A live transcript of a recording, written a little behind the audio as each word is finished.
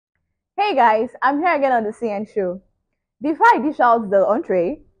Hey guys, I'm here again on the CN show. Before I dish out the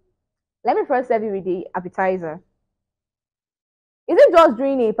entree, let me first serve you with the appetizer. Is it just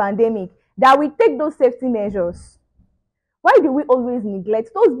during a pandemic that we take those safety measures? Why do we always neglect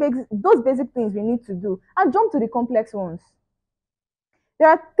those basic things we need to do and jump to the complex ones? There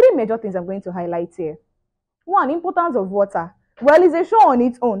are three major things I'm going to highlight here. One, importance of water. Well, it's a show on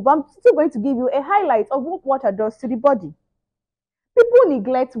its own, but I'm still going to give you a highlight of what water does to the body. People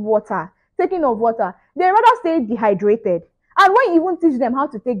neglect water, taking of water. They rather stay dehydrated. And when you even teach them how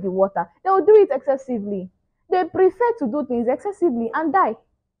to take the water, they will do it excessively. They prefer to do things excessively and die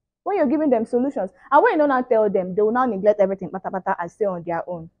when you're giving them solutions. And when you don't now tell them, they will now neglect everything and stay on their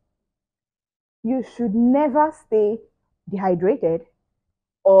own. You should never stay dehydrated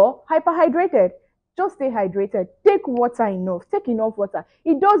or hyperhydrated. Just stay hydrated. Take water enough. Take enough water.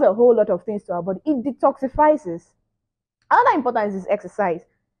 It does a whole lot of things to our body. It detoxifies. Another importance is exercise.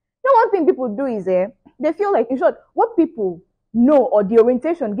 One thing people do is they feel like, in short, what people know or the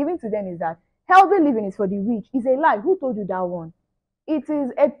orientation given to them is that healthy living is for the rich. Is a lie. Who told you that one? It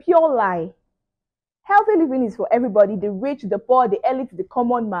is a pure lie. Healthy living is for everybody, the rich, the poor, the elite, the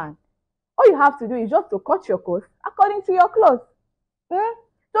common man. All you have to do is just to cut your coat according to your clothes.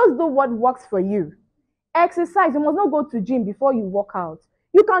 Just do what works for you. Exercise. You must not go to gym before you work out.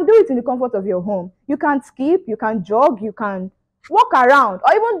 You can do it in the comfort of your home. You can skip, you can jog, you can walk around,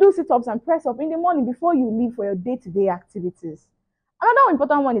 or even do sit-ups and press up in the morning before you leave for your day-to-day activities. Another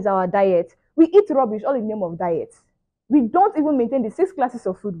important one is our diet. We eat rubbish all in the name of diet. We don't even maintain the 6 classes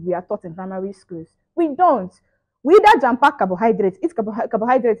of food we are taught in primary schools. We don't. We either jam-pack carbohydrates, eat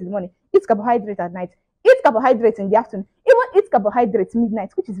carbohydrates in the morning, eat carbohydrates at night, eat carbohydrates in the afternoon, even eat carbohydrates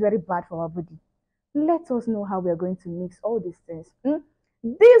midnight, which is very bad for our body. Let us know how we are going to mix all these things.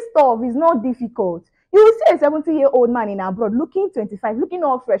 This stuff is not difficult. You will see a 70-year-old man in abroad looking 25, looking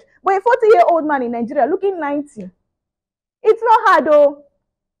all fresh, but a 40-year-old man in Nigeria looking 90. It's not hard though.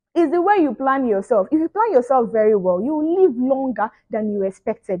 It's the way you plan yourself. If you plan yourself very well, you will live longer than you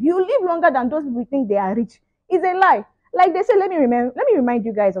expected. You will live longer than those people think they are rich. It's a lie. Like they say, let me remind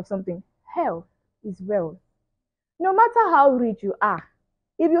you guys of something. Health is wealth. No matter how rich you are,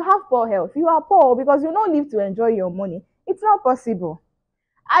 if you have poor health, you are poor because you don't live to enjoy your money. It's not possible.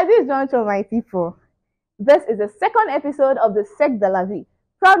 At this juncture, my people, this is the second episode of the CIRQUE de la Ve,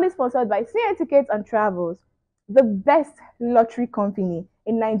 proudly sponsored by CIRQUE and Travels, the best lottery company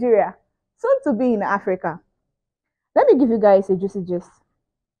in Nigeria, soon to be in Africa. Let me give you guys a juicy gist.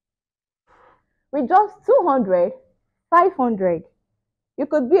 With just 200, 500, you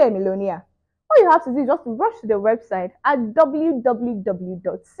could be a millionaire. All you have to do is just rush to the website at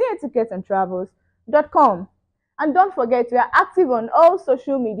www.cirquetandtravels.com. And don't forget, we are active on all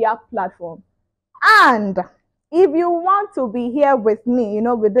social media platforms. And if you want to be here with me,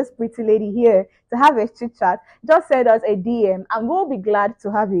 with this pretty lady here to have a chit chat, just send us a DM and we'll be glad to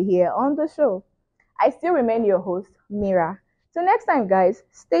have you here on the show. I still remain your host, Mira. So next time, guys,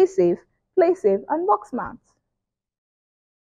 stay safe, play safe, and walk smart.